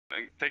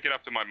Take it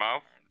up to my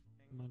mouth.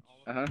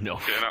 No.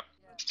 Okay, now.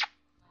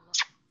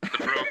 I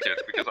broke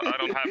it because I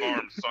don't have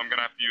arms, so I'm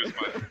gonna have to use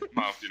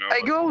my mouth, you know.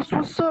 Hey, Ghost,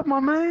 what's up, my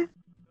man?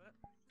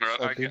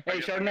 I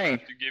guess I'm gonna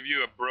have to give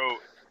you a bro.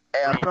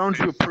 Hey, I found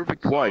you a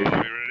perfect wife.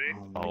 Are you ready?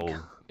 Oh,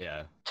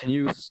 yeah. Can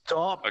you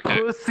stop, Okay.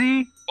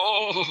 pussy?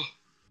 Oh,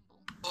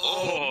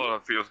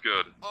 that feels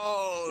good.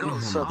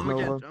 What's up,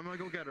 Nova? I'm gonna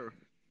go get her.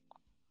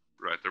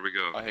 Right, there we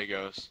go. Oh, hey,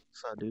 Ghost.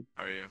 What's up, dude?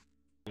 How are you?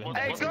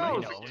 Hey,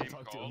 Ghost!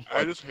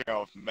 I just hung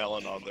out with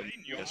Melon on them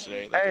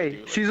yesterday.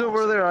 Hey, she's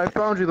over there. I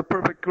found you the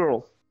perfect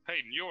girl.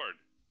 Hey, Njord.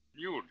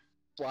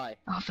 Why?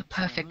 Oh, the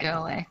perfect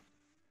girl, eh?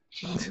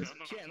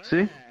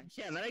 See?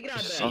 Come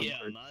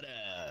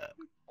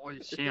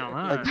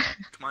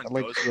on,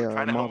 like Ghost. the, We're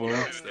trying to help model. you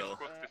out still.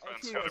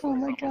 Oh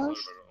my gosh.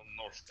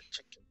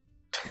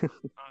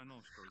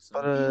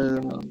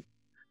 But,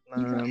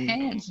 You got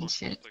hands and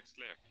shit.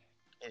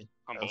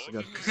 I also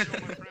got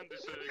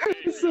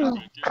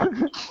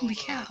Holy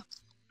cow.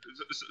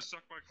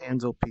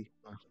 hands OP.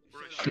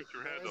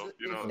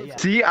 Yeah.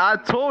 See, I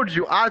told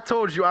you,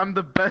 I'm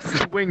the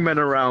best wingman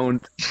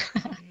around.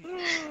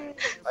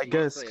 I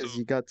guess, cause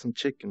you got some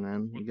chicken,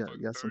 man. You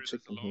got some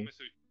chicken here.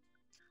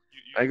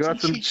 I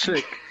got some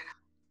chick.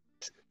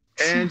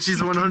 And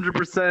she's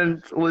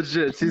 100%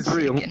 legit. She's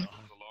real.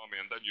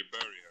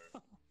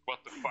 What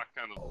the fuck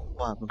kind of...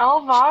 What happened?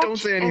 I'll vouch. Don't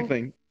say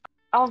anything.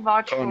 I'll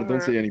vouch for her.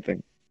 Don't say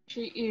anything.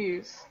 She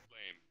is.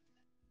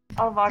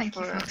 I'll vouch Thank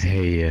for you, her. Foxy.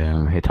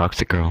 Hey,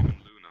 toxic girl.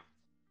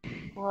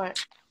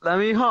 What? Let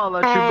me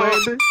holler at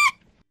you,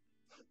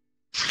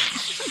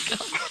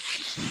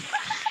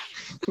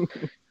 baby.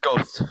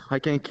 Ghost, I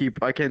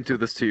can't do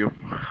this to you.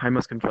 I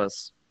must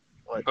confess.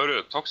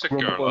 Hörru, toxic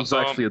Rumble girl. is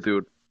actually a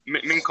dude.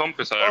 Min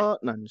kompis här.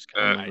 No, I'm just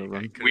kidding.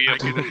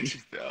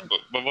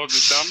 Vad var det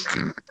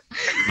sen?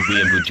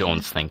 Weeaboo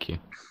Jones, thank you.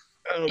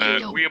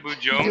 Weeaboo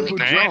Jones? Weeaboo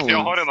Nej, Jones. jag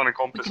har redan en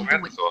kompis som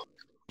heter så.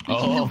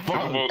 Oh,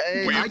 fuck.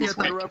 Hey, I get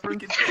that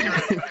reference.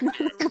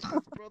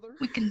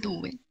 We can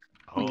do it.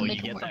 We Oh, can you make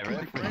it get work. that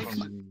reference?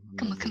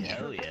 Come on,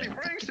 Hell yeah.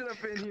 Frank should have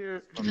been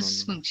here. Give us a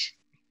smooch.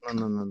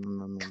 No.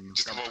 Det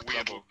ska vara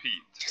Weeaboo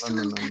Pete. Just a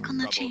little peck on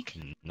that cheek.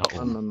 No.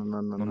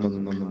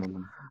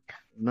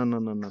 No.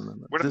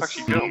 Where the fuck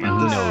she go,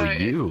 man? No,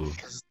 you.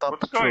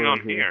 Stop What's going on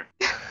here?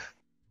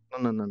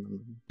 No.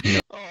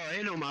 Oh,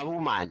 hello, my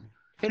woman.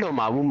 Hello,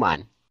 my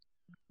woman.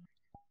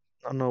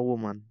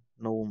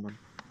 No woman.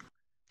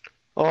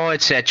 Oh,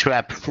 it's a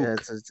trap. Yeah,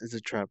 it's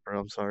a trap, bro.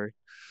 I'm sorry.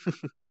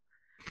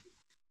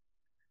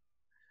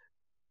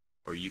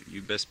 Or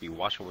you best be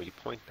watching where you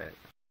point that.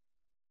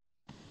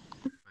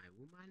 My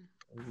woman?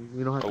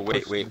 We don't have. Oh to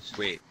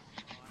wait.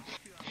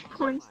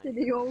 Points to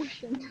the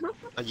ocean.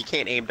 You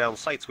can't aim down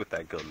sights with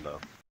that gun though.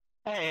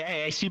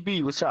 Hey,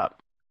 ACB, what's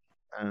up?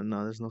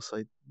 No, there's no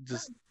sight.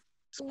 Just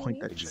point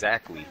that.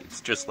 Exactly. It's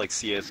just like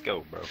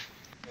CS:GO, bro.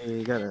 Yeah,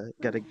 you gotta.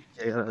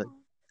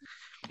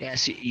 Yeah,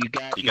 see, you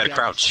gotta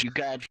crouch. You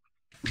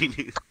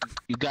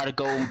gotta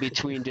go in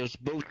between those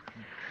both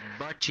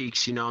butt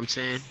cheeks. You know what I'm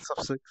saying?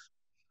 Sub 6.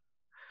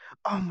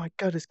 Oh my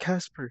God, it's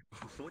Casper.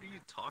 What are you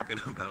talking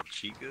about,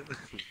 Chica?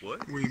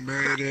 What? We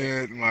made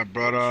it, my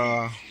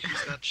brother.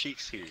 He's got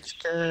cheeks here.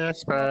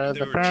 Casper,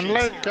 the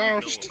friendly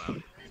ghost.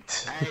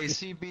 Hey,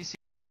 CBC.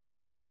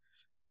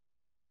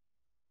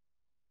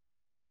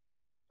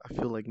 I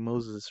feel like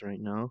Moses right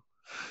now.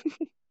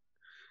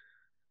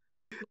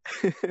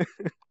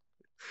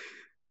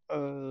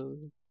 Are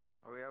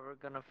we ever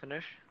gonna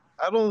finish?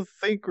 I don't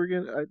think we're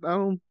gonna.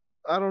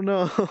 I don't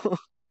know.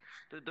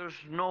 Dude, there's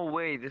no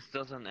way this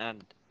doesn't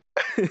end.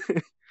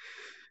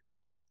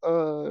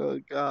 Oh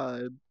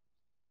God.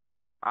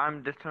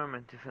 I'm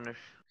determined to finish.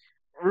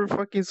 We're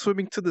fucking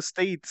swimming to the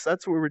States.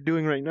 That's what we're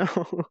doing right now.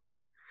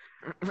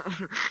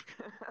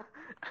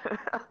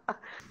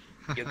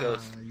 You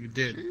Ghost. You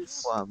did.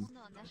 Wow.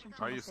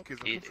 Do you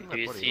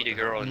see the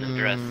girl in the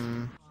dress?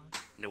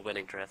 The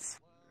wedding dress.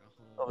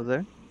 Over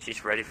there?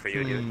 She's ready for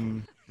you,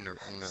 dude. No.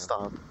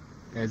 Stop.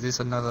 Is this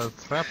another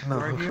trap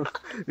right here?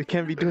 We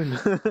can't be doing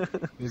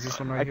that. Is this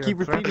one right here? I keep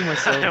repeating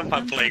myself. I'm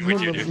not playing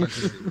with you, dude.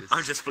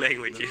 I'm just playing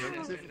with you.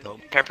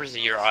 Peppers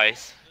in your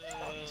eyes.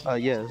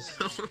 Yes.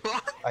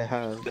 I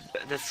have.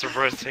 That's the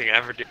worst thing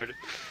ever, dude.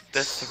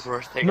 That's the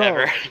worst thing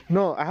ever.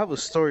 No, I have a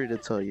story to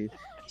tell you.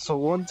 So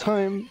one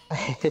time,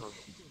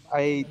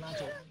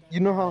 you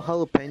know how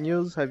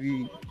jalapenos? Have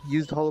you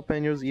used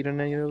jalapenos?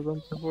 Eaten any of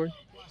them before?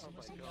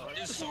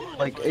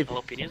 Like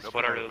jalapenos?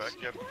 What are those?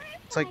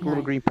 It's like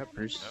little green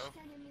peppers.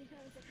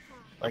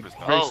 Like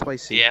very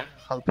spicy. Yeah.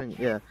 Jalapeno.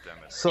 Yeah.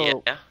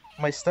 So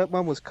my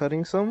stepmom was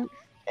cutting some,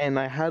 and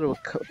I had to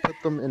put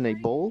them in a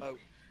bowl.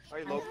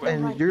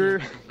 And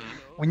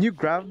when you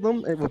grab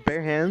them with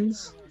bare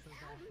hands,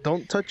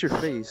 don't touch your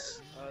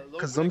face,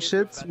 cause them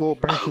shits will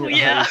burn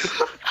your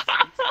eyes.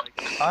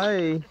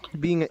 I,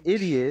 being an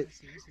idiot,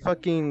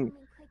 fucking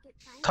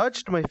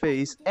touched my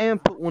face and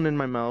put one in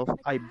my mouth.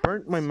 I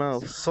burnt my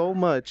mouth so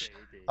much.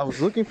 I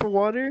was looking for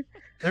water.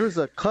 There was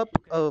a cup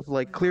of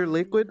like clear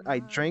liquid. I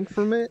drank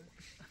from it,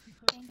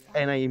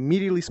 and I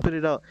immediately spit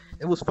it out.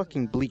 It was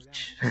fucking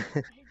bleach.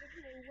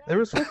 There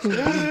was fucking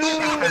bleach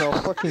in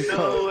a fucking cup.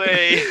 No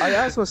way. I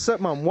asked my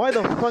stepmom, why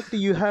the fuck do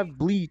you have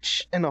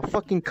bleach in a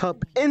fucking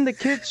cup in the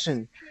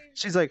kitchen?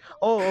 She's like,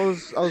 oh,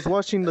 I was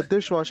washing the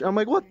dishwasher. I'm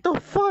like, what the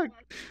fuck?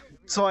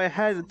 So I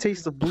had a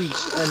taste of bleach,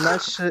 and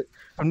that shit,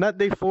 from that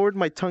day forward,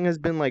 my tongue has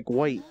been like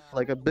white.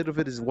 Like a bit of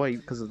it is white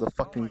because of the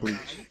fucking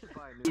bleach.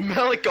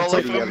 Smell it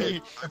color for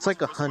me. It's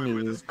like a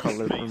honey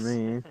color for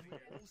me.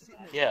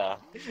 Yeah.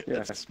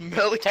 Yeah.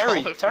 Smell it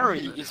color.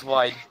 Terry is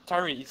white.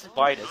 Terry is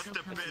white as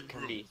it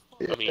can be.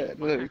 I mean,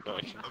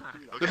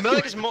 The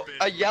milk is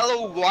a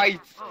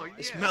yellow-white.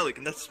 It's milk,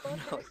 and that's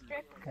milk.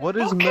 What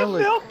is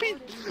milk?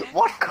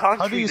 What country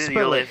How do you do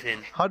spell it? live in?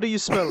 How do you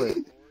spell it?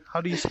 How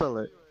do you spell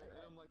it?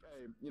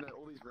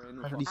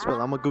 How do you spell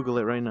it? I'm gonna Google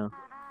it right now.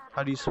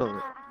 How do you spell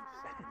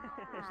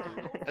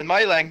it? In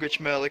my language,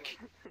 milk.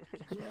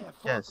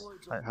 Yes.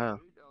 How?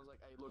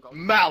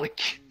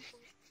 Malik.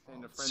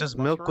 It's just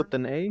milk with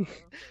an A?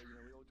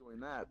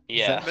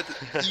 Yeah.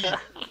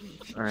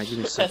 Alright, give me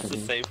a That's second. the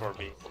here. same for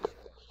me.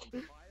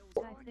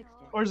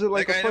 Or is it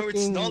like a I know it's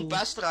fucking...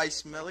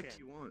 non-pasteurized milk.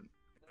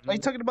 Are you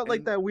talking about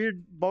like that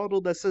weird bottle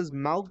that says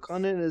milk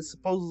on it? It's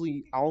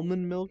supposedly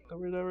almond milk or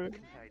whatever?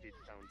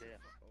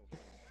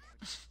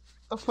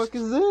 The fuck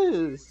is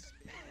this?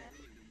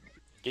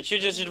 Did you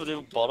just do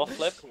a bottle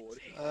flip?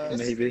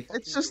 Maybe.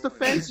 It's just a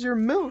fancier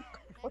milk.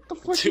 What the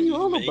fuck are you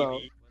on about?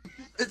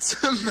 It's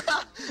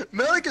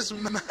milk is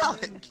milk.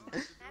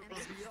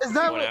 Is that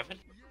What what? happened?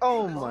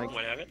 Oh my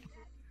What happened?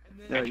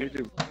 No, you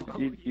do.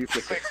 You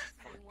flip it.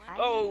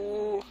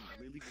 Oh.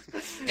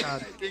 God I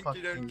think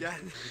you don't get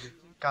it.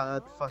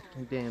 God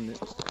fucking damn it.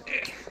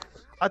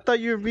 I thought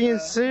you were being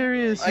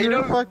serious. I You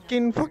were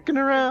know. fucking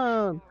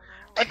around.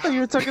 I thought you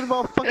were talking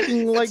about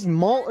fucking like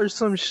malt or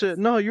some shit.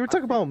 No, you were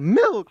talking about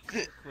milk.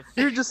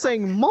 You were just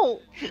saying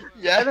malt.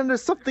 Yeah. And then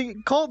there's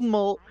something called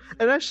malt,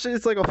 and that shit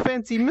is like a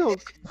fancy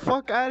milk.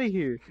 Fuck out of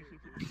here.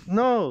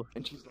 No.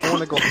 I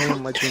wanna go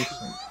home like this.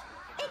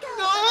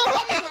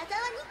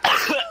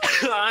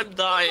 I'm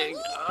dying.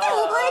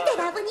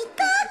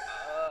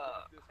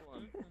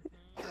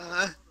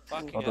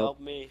 Fucking Hold help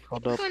up. me.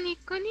 Hold up. Connie,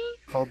 Connie.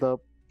 Hold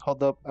up.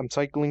 Hold up. I'm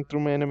cycling through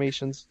my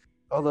animations.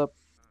 Hold up.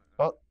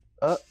 Fuck.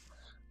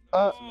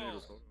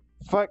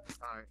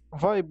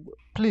 Vibe,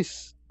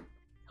 please.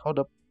 Hold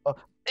up.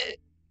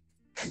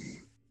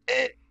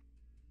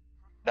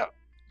 No.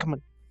 Come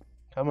on.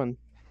 Come on.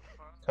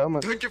 Come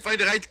on. Don't you find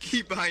the right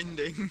key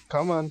binding?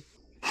 Come on.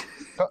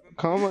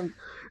 Come on.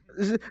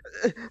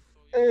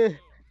 I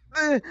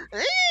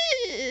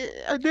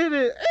did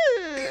it.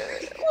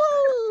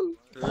 Woo!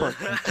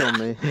 Fucking kill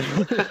me.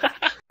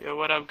 Yo,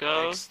 what up,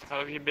 Ghost? How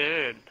have you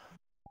been?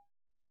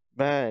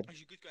 Bad.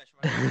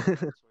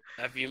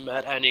 Have you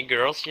met any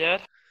girls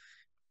yet?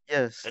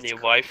 Yes. Any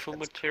waifu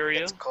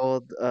material? It's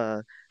called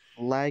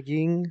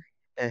lagging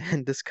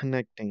and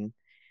disconnecting.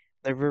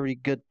 They're very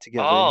good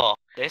together. Oh,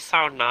 they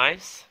sound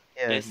nice.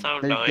 yeah, they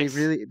sound they nice.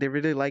 they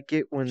really like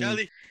it when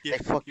Jelly, they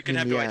fuck you can me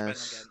have in the your iPad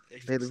ass.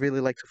 again. They really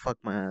like to fuck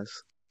my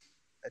ass.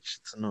 That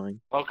shit's annoying.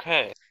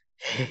 Okay,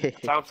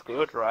 sounds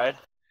good, right?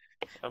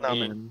 I No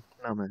mean, man,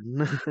 no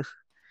man.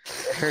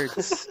 It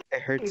hurts.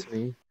 It hurts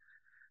me.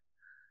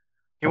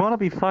 You want to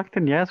be fucked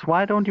in yes?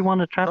 Why don't you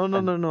want to trap them?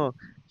 No.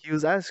 He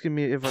was asking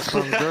me if I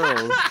found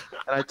girls,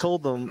 and I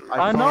told him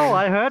I know,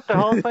 I heard the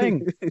whole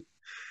thing.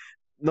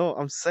 No,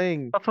 I'm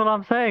saying That's what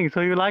I'm saying.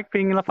 So you like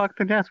being fucked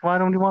in yes? Why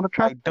don't you want to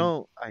trap I them?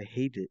 don't. I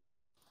hate it.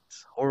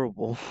 It's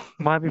horrible.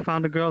 Why have you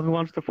found a girl who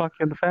wants to fuck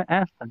you in the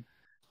ass then?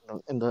 No,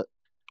 in the.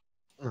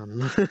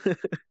 No.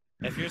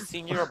 have you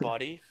seen your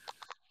body?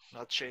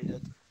 Not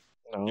shaded.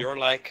 No. You're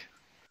like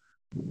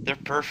the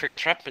perfect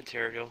trap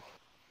material.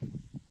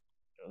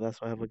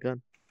 That's why I have a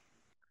gun.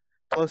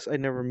 Plus, I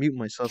never mute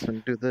myself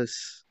and do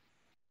this.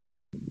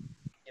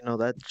 You know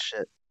that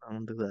shit. I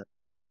don't do that.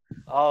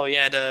 Oh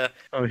yeah, the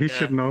Oh, he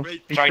should know. He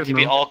trying should to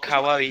be know. all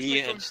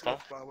kawaii and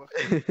stuff.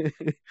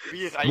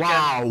 Beer, I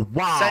Wow,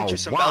 can send you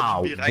some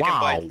Belgian beer. I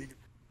can buy it.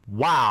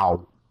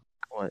 wow,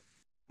 What?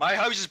 My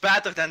house is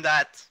better than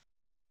that.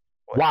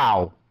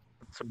 wow.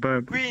 It's a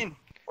bird. Queen,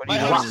 What my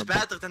do you house want? is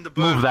better than the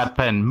bird. Move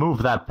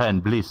that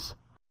pen, please.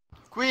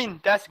 Queen,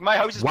 that's my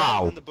house is Wow.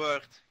 better than the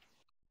bird.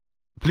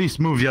 Please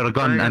move your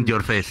gun and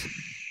your face.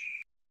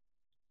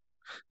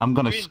 I'm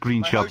gonna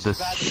Queen, my house screenshot is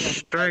better this.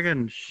 than-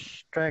 Dragon,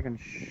 dragon.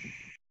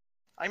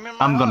 I'm in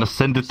my I'm gonna house.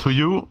 send it to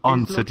you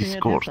on He's City looking at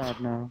Discord. his ad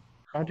now.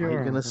 How do You're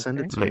you gonna send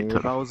it to me Later.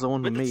 if I was the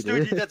one who But it's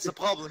made 3D, it. that's the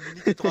problem. You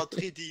need to draw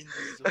 3D in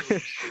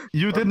these.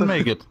 You didn't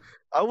make it.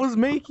 I was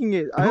making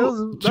it. That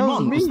was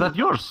Jimon, me. is that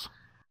yours?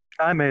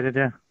 I made it,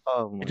 yeah.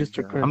 Oh my You just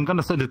took God. credit. I'm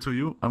gonna send it to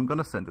you. I'm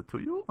gonna send it to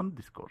you on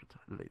Discord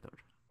later.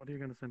 What are you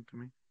gonna send to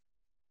me?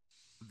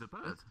 The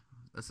bird.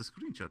 That's a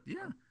screenshot.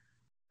 Yeah.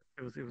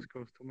 It was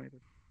Ghost who made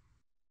it.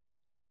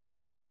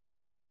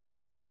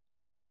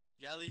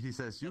 Jelly, He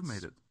says you that's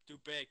made it. Too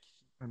big.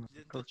 I know, You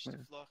didn't Ghost touch made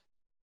the it. floor.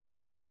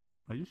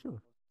 Are you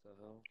sure?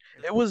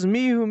 It was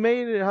me who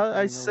made it.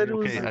 I said it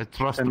was. Okay, I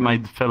trust my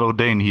fellow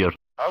Dane here.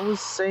 I was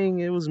saying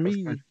it was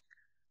me.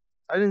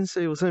 I didn't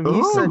say it was him.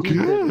 He said he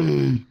did.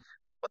 Okay.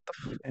 What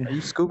the? Are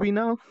you Scooby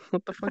now?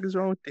 What the fuck is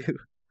wrong with you?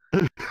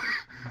 Hands.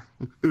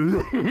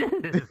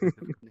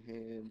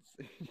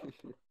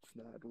 It's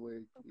not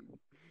working.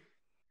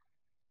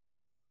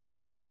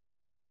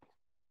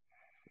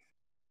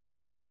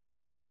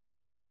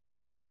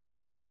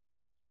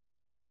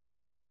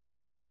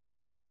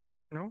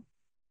 No?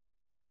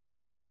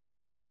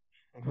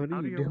 What How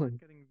are do you you avoid doing?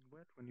 getting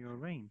wet when you're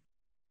rain?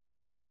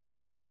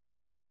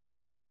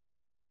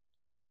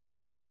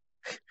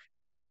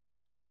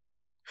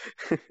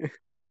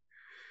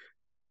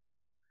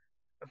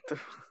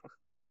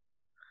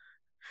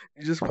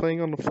 You're just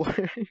playing on the floor.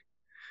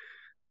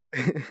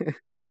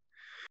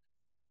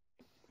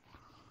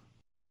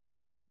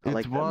 I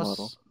like that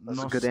model.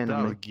 That's a good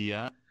anime.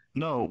 Nostalgia.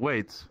 No,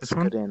 wait. It's a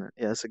good anime.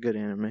 Yeah, it's a good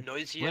anime.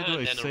 Noisia Where do I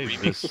and then a save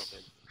remix this? of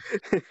it.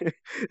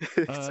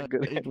 It's a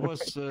good It anime.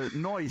 was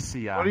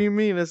Noisia. What do you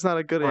mean it's not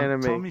a good On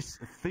anime? Tommy's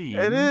theme.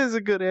 It is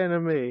a good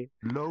anime.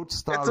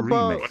 Lodestar It's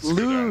about Remix.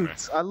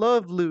 lewds. I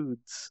love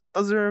lewds.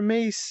 Those are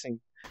amazing.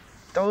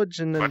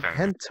 Dojin and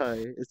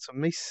hentai. It's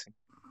amazing.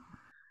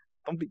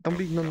 Don't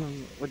be no.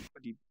 What are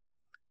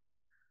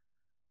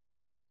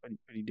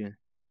you doing?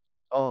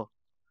 Oh.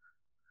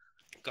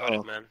 Got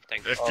it, man.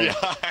 Thank you.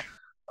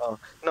 Oh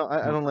no,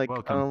 I don't like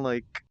Welcome. I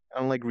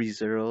don't like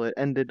ReZero. It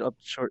ended up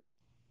short.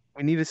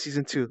 We need a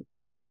season 2.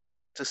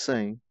 Just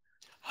saying.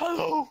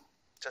 Hello.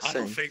 Just I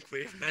saying. don't think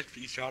we've met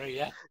each other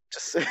yet.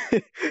 Just saying.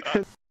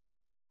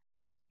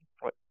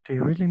 What? Do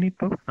you really need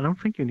both? I don't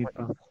think you need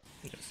both. What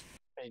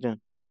are you doing?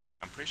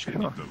 I'm pretty sure you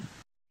need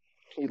both.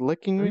 You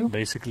licking me?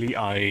 Basically,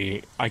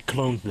 I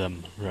cloned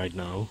them right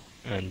now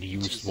and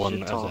used Jesus, one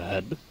you're as tall. a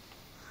head.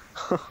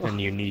 And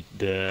you need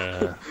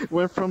the.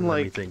 Went from let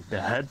me like. think.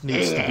 The head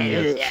needs to be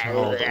a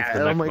child of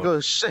the Oh my MacBook.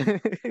 gosh.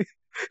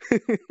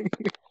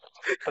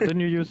 But then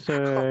you use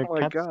Oh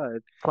my Cat's god.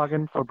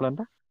 plugin for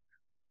Blender?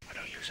 I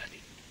don't use any.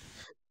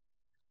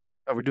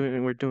 Oh,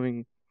 we're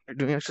doing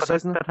But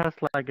exercise now? that has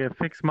like a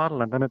fixed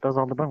model and then it does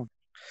all the bone.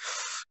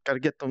 Gotta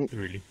get them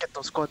Really? get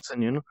those squats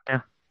in, you know?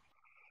 Yeah.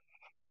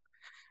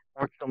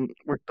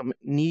 Work them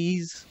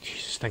knees,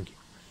 Jesus, thank you.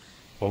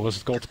 What was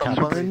it called? them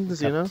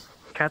buns, you know?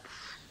 Cat's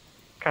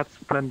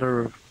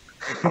Blender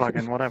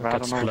plugin, whatever,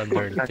 Cat's I don't know.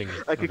 Blender thing.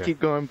 I could Okay. keep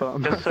going, but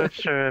I'm Just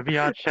search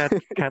VRChat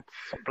Cat's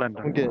I'm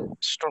Blender. get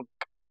strong.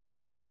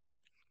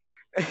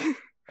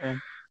 Yeah.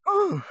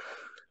 Oh.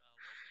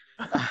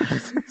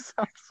 Sounds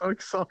so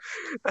exhausted.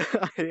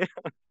 I am.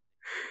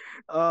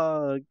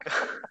 Oh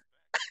god.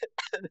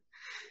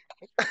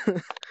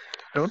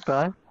 Don't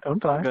die.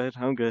 Don't die.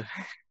 I'm good.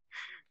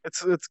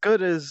 It's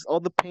good as all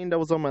the pain that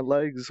was on my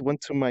legs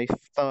went to my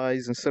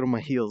thighs instead of my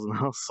heels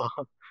now, so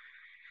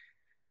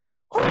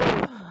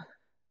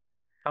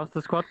How's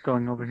the squat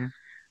going over here?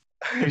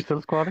 Are you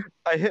still squatting?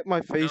 I hit my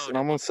face and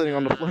I'm sitting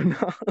on the floor now.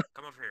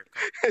 Come over here.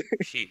 Come.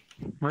 She.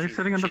 Why are you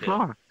sitting on the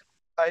floor?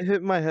 I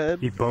hit my head.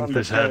 He bumped on the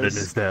his head in desk.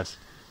 his desk.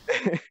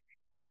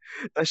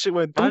 That shit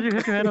went. Why did you boop.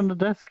 hit your head on the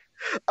desk?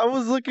 I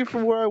was looking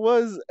from where I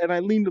was and I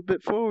leaned a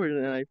bit forward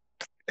and I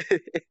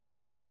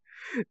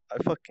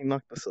fucking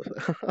knocked myself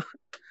out.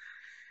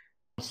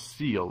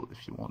 Seal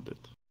if you want it.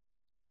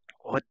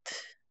 What?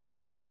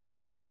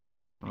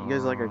 You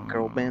guys like a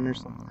girl band or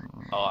something?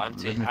 Oh, I'm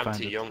Let me too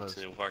find it young first.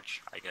 to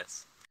watch, I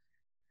guess.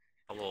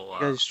 I will. You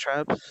guys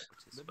traps?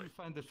 Let me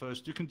find it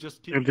first. You can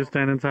just keep. You just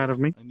stand inside of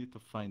me? I need to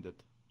find it.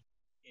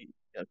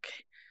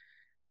 Okay.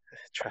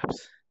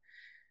 Traps.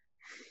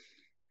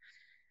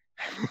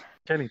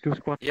 Kelly, do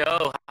squat.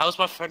 Yo, how's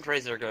my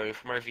fundraiser going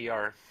for my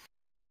VR?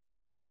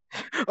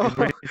 Oh,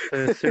 Wait,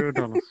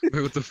 $0. Wait,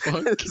 what the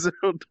fuck? $0.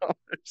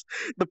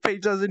 The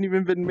page hasn't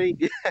even been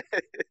made yet.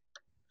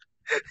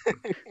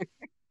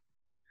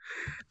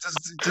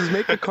 just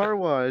make a car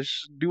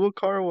wash. Do a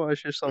car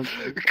wash or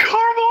something.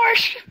 Car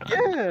wash?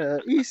 Yeah,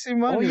 easy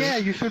money. Oh yeah,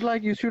 you should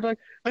like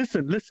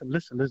listen.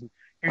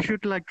 You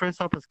should like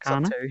dress up as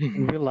Kana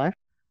in real life,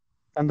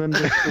 and then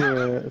just do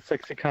a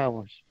sexy car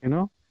wash. You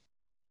know?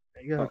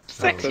 There you go.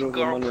 Sexy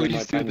car wash.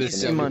 Please do this,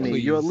 Easy Devil, money.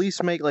 please. You at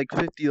least make like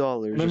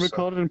 $50. Then or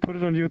record it and put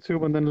it on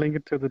YouTube, and then link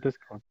it to the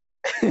Discord.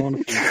 I wanna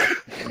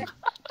see it.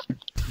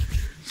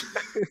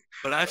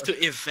 But I have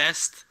to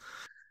invest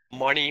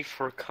money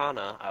for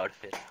Kana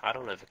outfit. I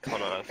don't have a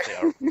Kana outfit.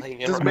 I'm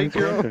playing Just in make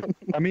your Worth it. own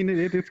I mean,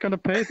 it's gonna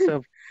pay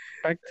itself.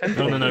 Back 10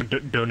 No.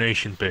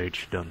 Donation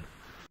page done.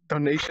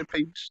 donation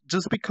page.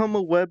 Just become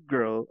a web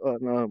girl.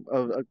 No,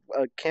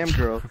 a cam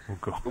girl. Oh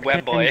god.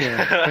 Web boy.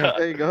 Yeah.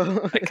 There you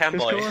go. A cam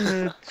Just boy. go on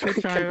the Twitch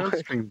IRL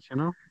streams, you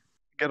know?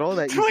 Get all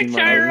that easy Twitch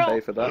money. IRL. Pay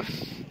for that.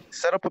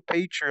 Set up a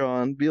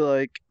Patreon. Be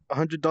like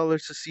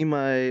 $100 to see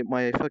my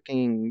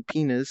fucking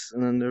penis,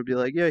 and then they'll be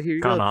like, yeah, here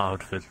you Kana go.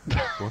 outfit.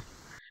 What?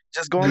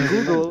 Just go on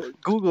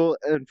Google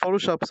and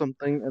Photoshop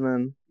something, and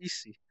then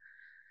easy.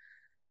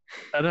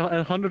 At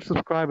 100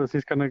 subscribers,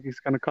 he's gonna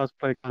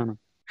cosplay Kana.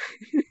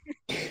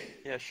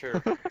 Yeah,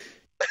 sure.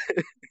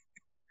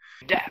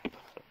 Dap.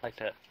 Like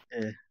that.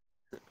 Yeah.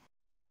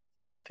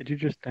 Did you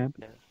just stamp?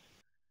 Yeah.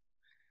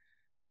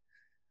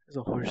 There's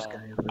a horse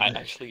guy over I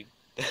there. actually.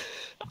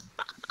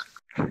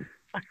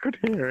 I could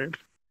hear it.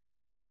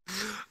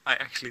 I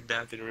actually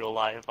dabbed in real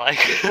life. I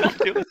couldn't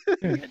do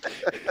it.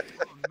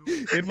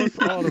 It was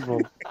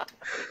audible.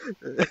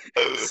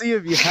 See,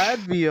 if you had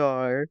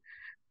VR,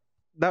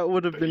 that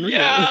would have been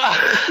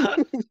Yeah.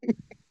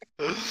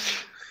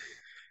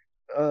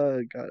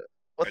 Oh god.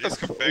 What the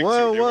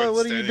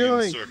What are you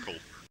doing?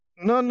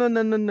 No.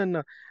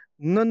 No.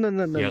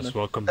 Yes,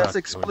 welcome That's back.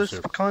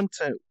 explicit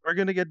content. We're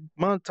gonna get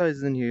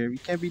monetized in here. We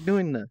can't be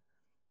doing that.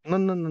 No.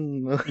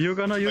 You're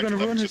gonna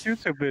ruin his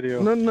YouTube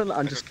video. No.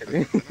 I'm just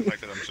kidding. Like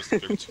that I'm just a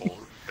bit tall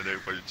and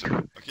everybody just...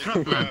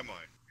 Okay, where am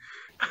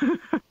I?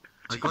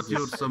 I got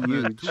you some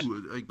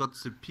too. I got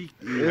the peak.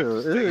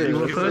 You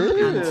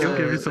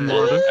give me some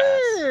water.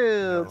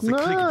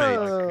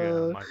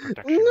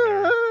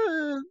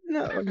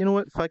 No. You know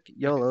what? Fuck it,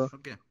 YOLO.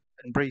 Okay.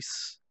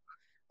 Embrace.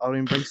 I'll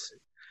embrace it.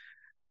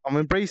 I'm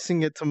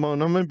embracing it,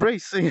 Timon. I'm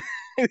embracing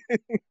it.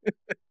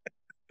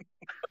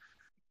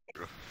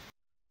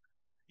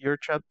 You're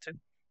trapped too?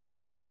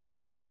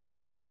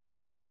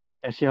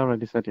 Yeah, she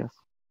already said yes.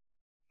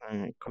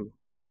 Alright, cool.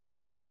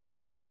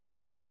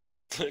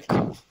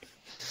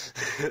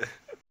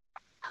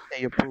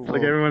 Hey, approval.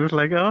 Like everyone is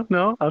like, oh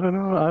no, I don't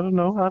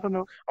know. I'm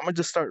gonna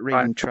just start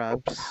raiding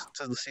traps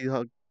to see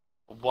how.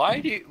 Why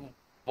do you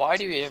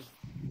have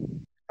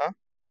Huh?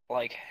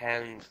 like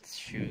hand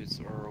shoes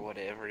or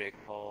whatever they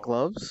call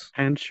Gloves?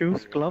 Hand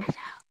shoes, gloves.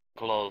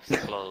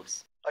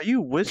 gloves. Are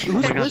you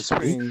whispering? Who's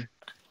whispering?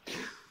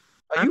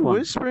 Are you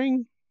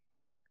whispering?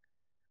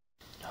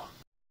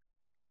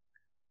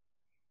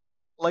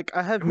 Like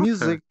I have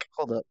music.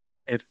 Hold up.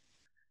 Are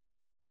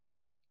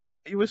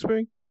you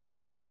whispering?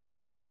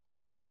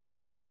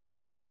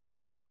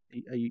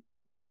 Are you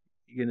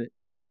gonna?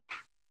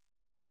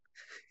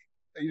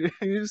 Are you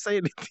didn't say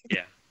anything?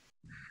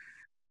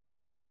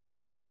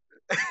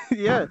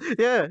 Yeah.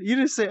 yeah. You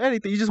didn't say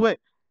anything. You just went.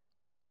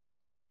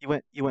 You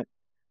went.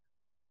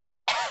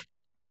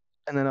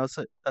 And then that's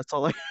it. That's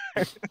all I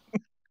heard.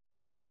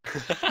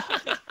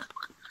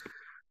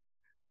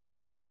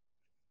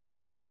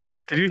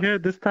 Did you hear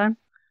it this time?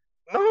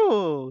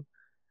 No.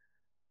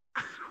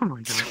 Oh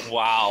my god.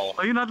 Wow.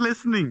 Are you not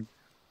listening?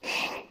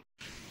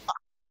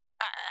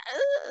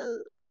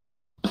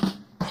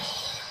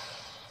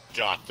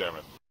 God damn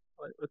it.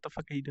 What the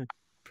fuck are you doing?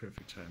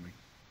 Perfect timing.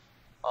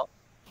 Oh.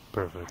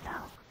 Perfect.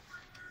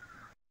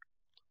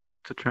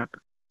 It's a trap.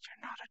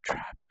 You're not a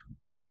trap.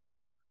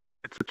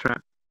 It's a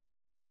trap.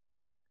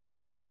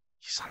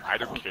 You sound I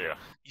don't care.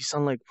 You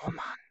sound like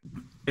woman.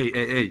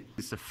 Hey.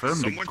 It's a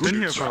firmly Someone good.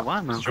 Been here for a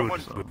while now.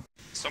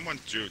 Someone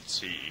drew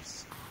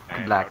cheese.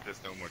 And Black. now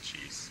there's no more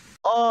cheese.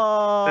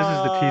 Oh. This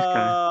is the cheese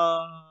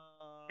guy.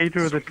 He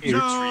drew the cheese.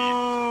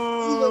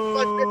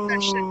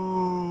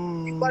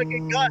 You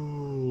fucking got.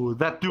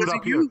 That dude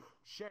up here. You?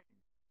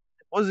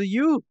 Was it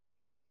you?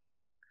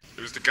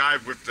 It was the guy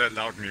with the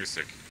loud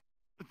music.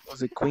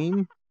 Was it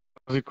Queen?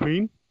 Was it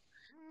Queen?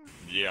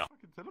 Yeah.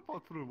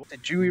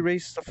 Did you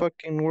erase the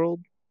fucking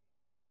world?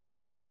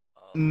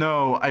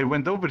 No, I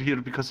went over here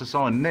because I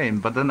saw a name,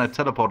 but then I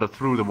teleported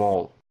through the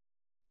wall.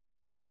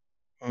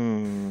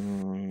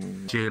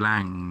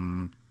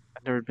 Jelang.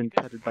 I've never been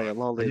petted by a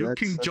lolly. Are you That's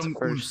King a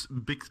Jong-un's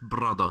big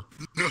brother?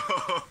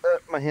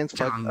 my hand's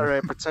fucked.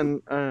 Alright,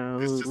 pretend.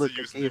 Look,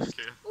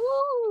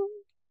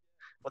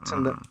 what's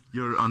in the?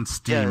 You're on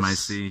Steam, I Yes.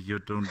 see. You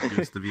don't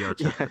use the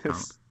VRChat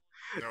account.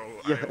 No,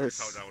 I Yes. only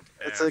found out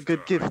It's a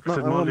good gift. No, Is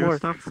it I want more more.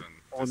 stuff?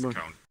 One more.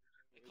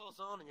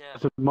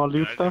 Is it more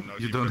loot I stuff? don't know,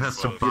 You don't have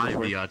to buy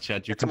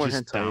VRChat. You It's can more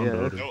just hentai, yeah.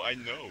 download it. No, I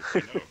know.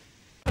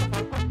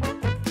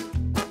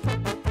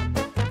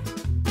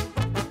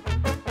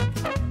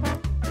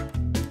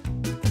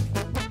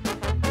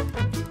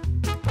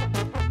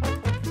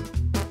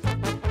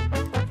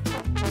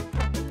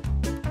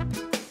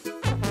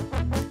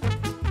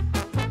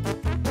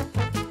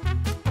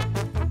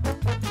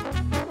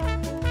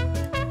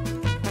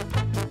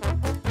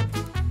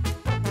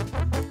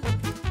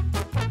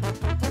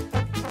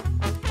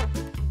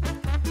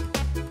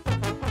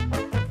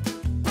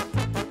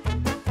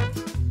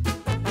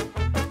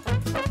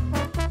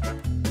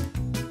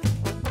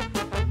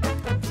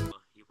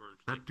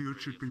 That dude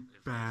should be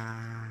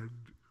banned.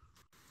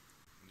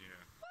 Yeah.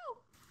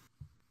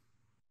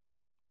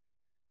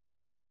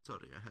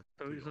 Sorry, I had.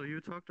 So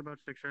you talked about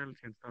sexuality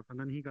and stuff, and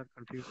then he got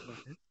confused about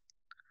it.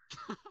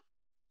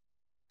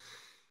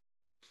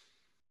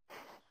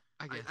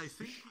 I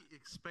think he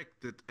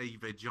expected a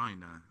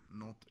vagina,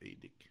 not a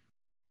dick.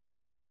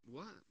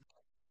 What?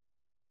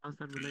 How's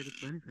that related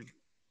to anything?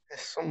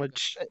 There's so much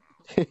shit.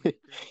 I am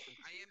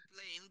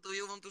playing. Do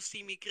you want to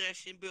see me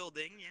crash in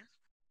building? Yes.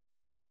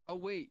 Oh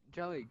wait,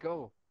 Jelly,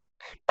 go.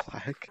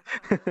 Black.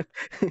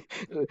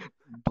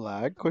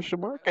 Black?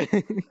 Question mark?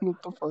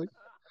 What the fuck?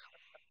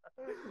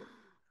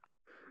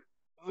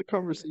 The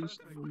conversation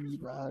we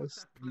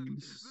last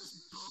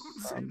these.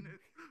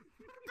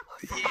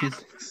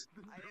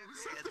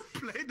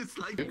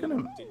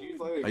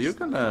 Are you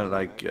gonna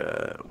like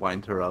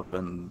wind her up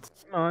and?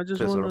 No, I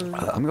just piss her wanna.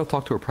 off? I'm gonna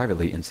talk to her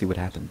privately and see what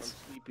happens.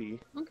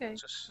 Okay.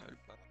 Just.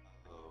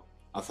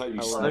 I thought you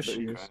How said loud that.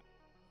 she is.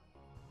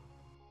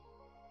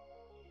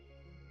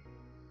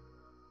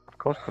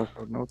 course, Ghost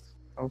would know.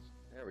 Oh.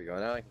 There we go.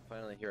 Now I can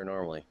finally hear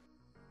normally.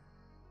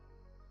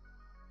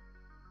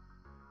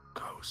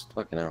 Ghost.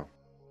 Fucking hell.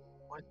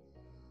 What?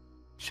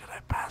 Should I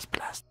pass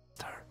blaster?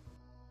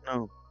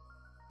 No.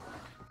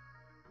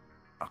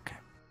 Okay.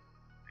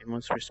 We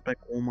must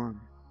respect woman.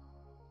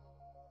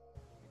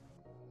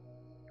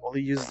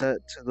 Only use that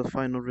to the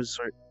final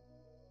resort.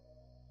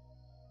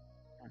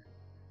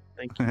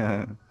 Thank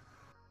you.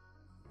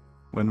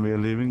 When we are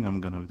leaving, I'm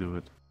gonna do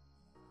it.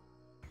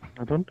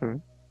 I don't do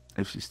it.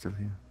 If she's still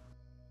here.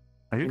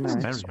 Are you Nice.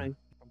 gonna marry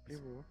Don't her? be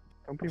rude.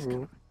 Don't be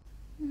rude.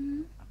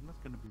 Mm-hmm. I'm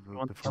not gonna be rude.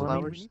 Want before Well, I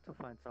mean, flowers? we need to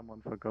find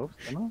someone for Ghost,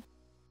 you know?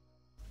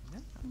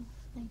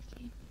 Thank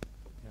you.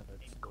 Yeah,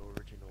 that's the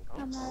original.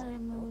 I'm not in a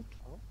mood.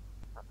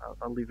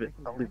 I'll leave it.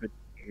 I'll leave it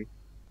here.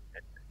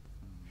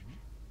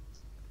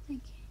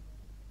 Thank you.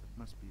 That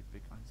must be a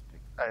big ice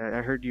pick.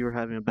 I heard you were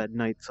having a bad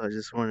night, so I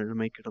just wanted to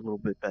make it a little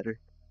bit better.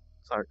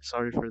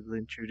 Sorry for the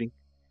intruding.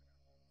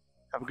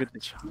 Have a good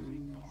night.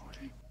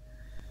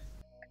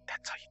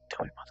 That's how you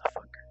do it,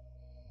 motherfucker.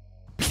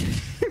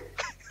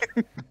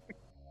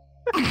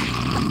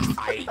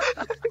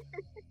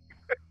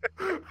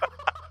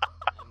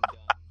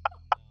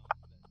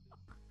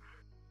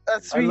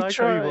 That's I me like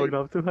how you trying. walked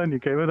up to her and you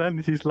came with her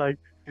and she's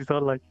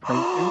all like,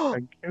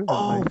 thank you.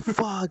 Oh Like,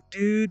 fuck,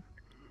 dude!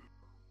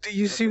 Do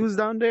you see who's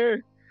down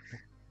there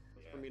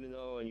For me to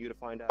know and you to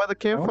find out. by the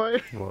campfire?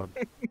 What?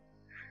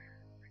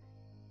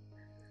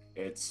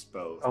 It's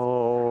both.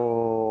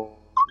 oh.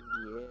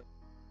 Yeah.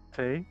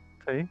 Tay?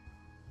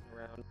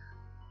 Around.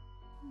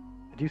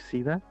 Did you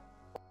see that?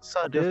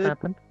 Saw, What just dude.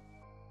 happened?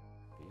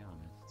 Be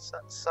honest.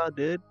 Saw,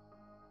 dude.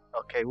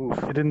 Okay, woof.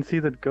 You didn't see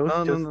that Ghost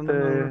No, just, no, no,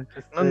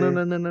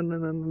 no, just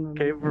no.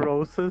 gave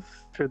roses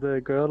to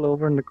the girl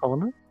over in the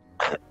corner?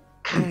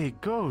 Hey,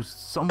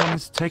 Ghost! Someone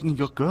is taking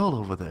your girl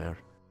over there.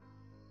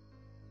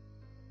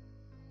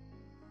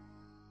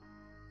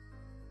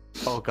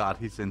 Oh god,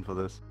 he's in for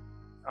this.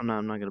 I'm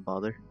not gonna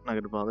bother.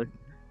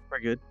 We're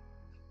good.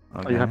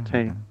 Okay, you have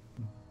Tay.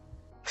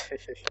 okay.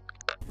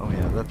 Oh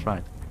yeah, that's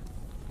right.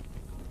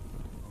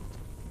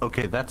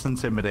 Okay, that's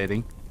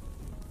intimidating.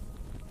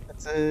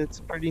 It's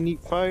a pretty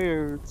neat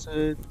fire.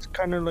 It's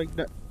kind of like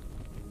that.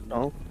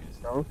 No.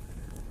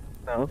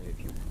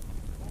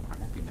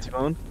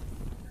 Timon.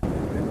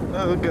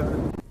 Oh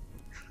god.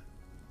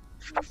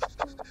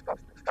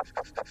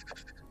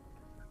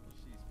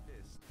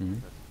 Hmm?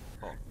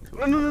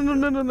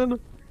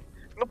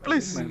 No,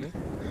 please.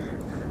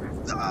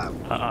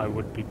 I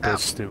would be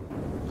pissed too.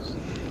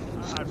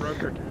 I broke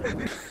her.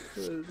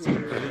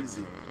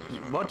 Crazy.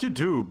 What you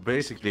do,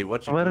 basically,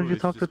 what you Why do don't you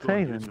is talk just to go on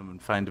Tay then? YouTube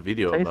and find a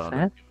video Tay's about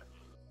sad.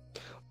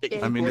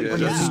 it. I mean, it Yeah,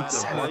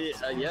 doesn't yeah. matter.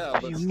 Yeah, What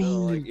but do you still,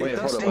 mean? like, Wait, it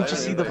hold doesn't on, did you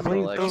see the matter.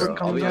 flamethrower I'll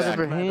coming be out of back.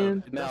 her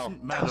hand? It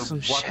doesn't That was matter some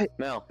what shit.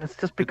 Mel, It's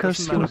just because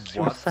doesn't she matter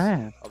was what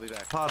sad. I'll be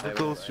back.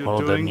 particles you're Well,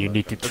 then doing, you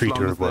need to as treat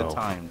long her as they're well.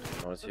 timed.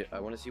 I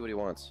want to see what he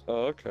wants.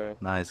 Oh, okay.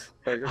 Nice.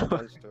 Hey, you're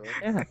friends to him.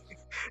 Yeah.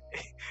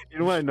 You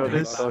know what I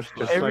noticed?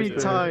 Just Every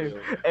like,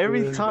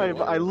 every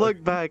time I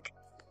look back,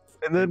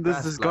 and then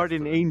there's this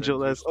guardian angel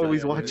that's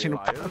always watching him.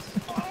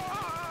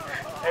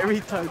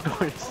 Every time,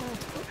 Doris.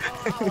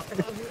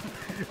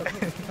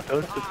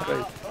 Ghost is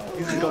great.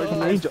 He's a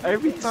guardian angel.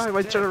 Every time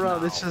I turn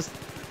around, it's just,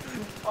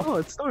 oh,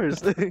 it's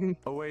Doris.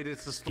 Oh wait,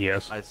 it's a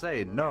Yes. I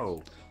say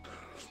no.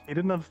 He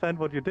didn't understand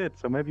what you did,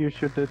 so maybe you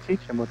should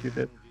teach him what you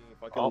did.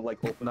 If I can,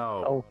 like, open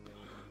No. Oh.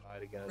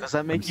 Does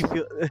that make you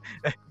feel?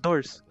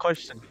 Doris,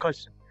 question.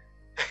 It's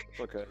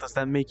okay. Does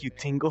that make you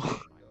tingle?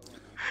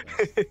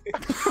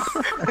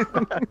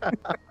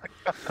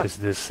 Is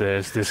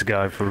this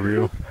guy for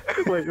real?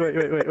 Wait.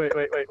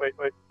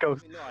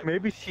 Ghost.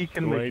 Maybe she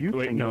can make you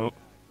Wait, tingle. no.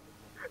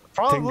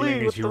 Probably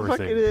Tingling with is the your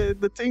fucking thing.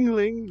 the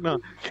tingling. No,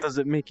 does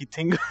it make you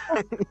tingle?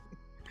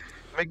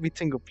 Make me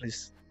tingle,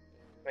 please.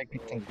 Make me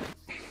tingle.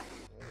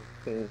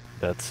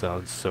 That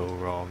sounds so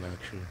wrong,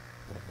 actually.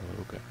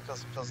 Okay.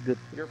 Feels good.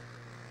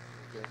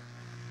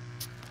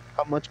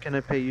 How much can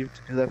I pay you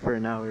to do that for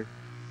an hour?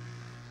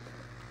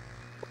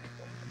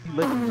 Be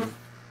licking me.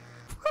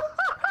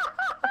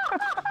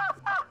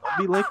 Don't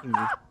be licking me.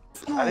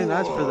 I didn't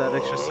ask for that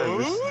extra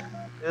service.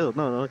 Ew,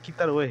 no, keep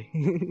that away.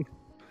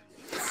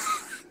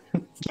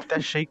 Keep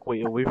that shake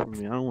weight away from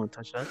me. I don't want to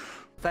touch that.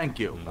 Thank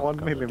you. 1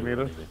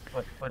 millimeter.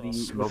 What do you?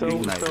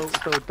 Smoking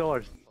knife. So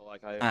Doris,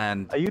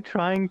 And are you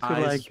trying to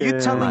Eyes- like? You're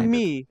telling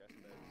me.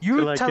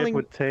 You're like, get telling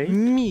with Tay?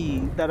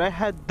 me that I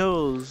had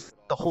those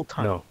the whole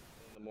time. No,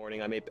 in the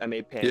morning. I made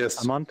pancakes.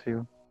 Yes. I'm on to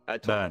you. I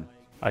told burn.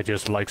 I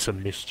just like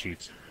some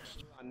mischief.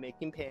 I'm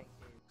making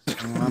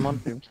pancakes. I'm on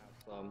to you.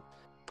 Some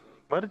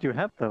Where did you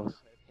have those?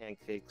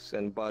 pancakes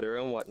and butter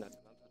and whatnot.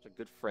 I'm such a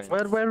good friend.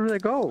 Where do they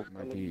go?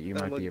 You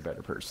might be a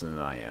better person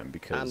than I am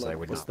because I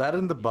would Was not that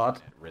in the butt?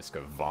 at risk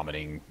of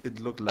vomiting.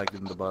 It looked like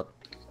in the butt.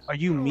 Are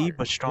you me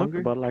but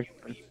stronger? But like,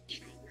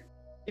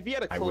 If you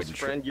had a I close wouldn't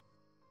friend, you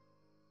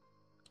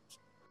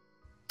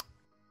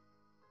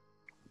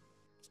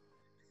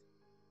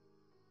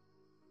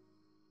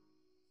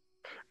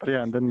but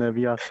yeah, and then the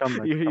VR come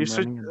like You come should-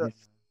 running and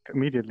he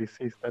immediately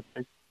sees that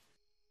thing.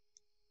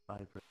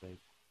 Vibrate.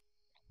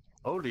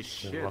 Holy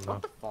shit!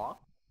 What the fuck?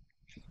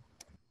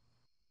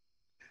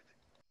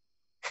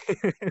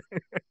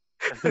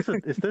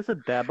 Is this a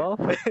dab off?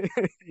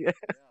 Yeah.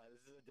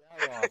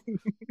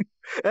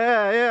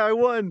 Yeah, I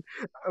won.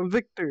 I'm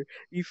Victor.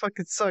 You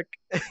fucking suck.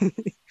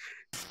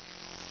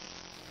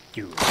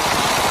 You.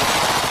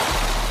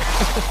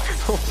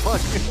 Oh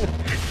fuck.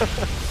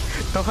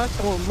 Don't have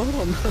to unload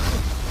on them.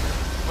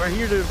 We're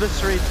here to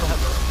eviscerate them.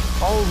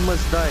 All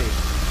must die.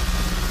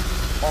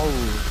 All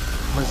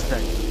must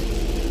die.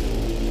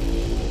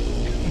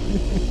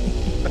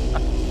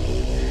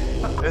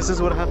 This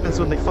is what happens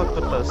when they fuck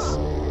with us.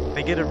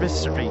 They get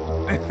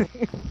eviscerated.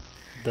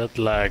 That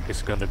lag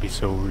is gonna be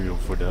so real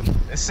for them.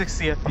 It's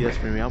 60 FPS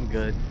for me, I'm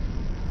good.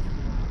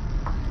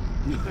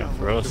 Yeah,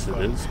 for us it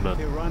is, but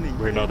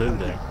we're not in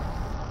there.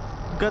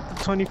 Got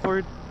the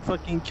 24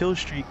 fucking kill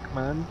streak,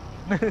 man.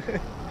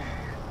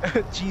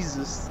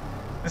 Jesus.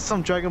 It's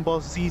some Dragon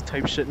Ball Z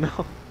type shit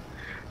now.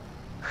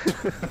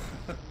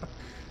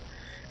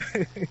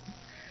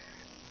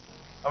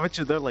 I bet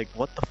you they're like,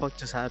 what the fuck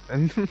just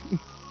happened?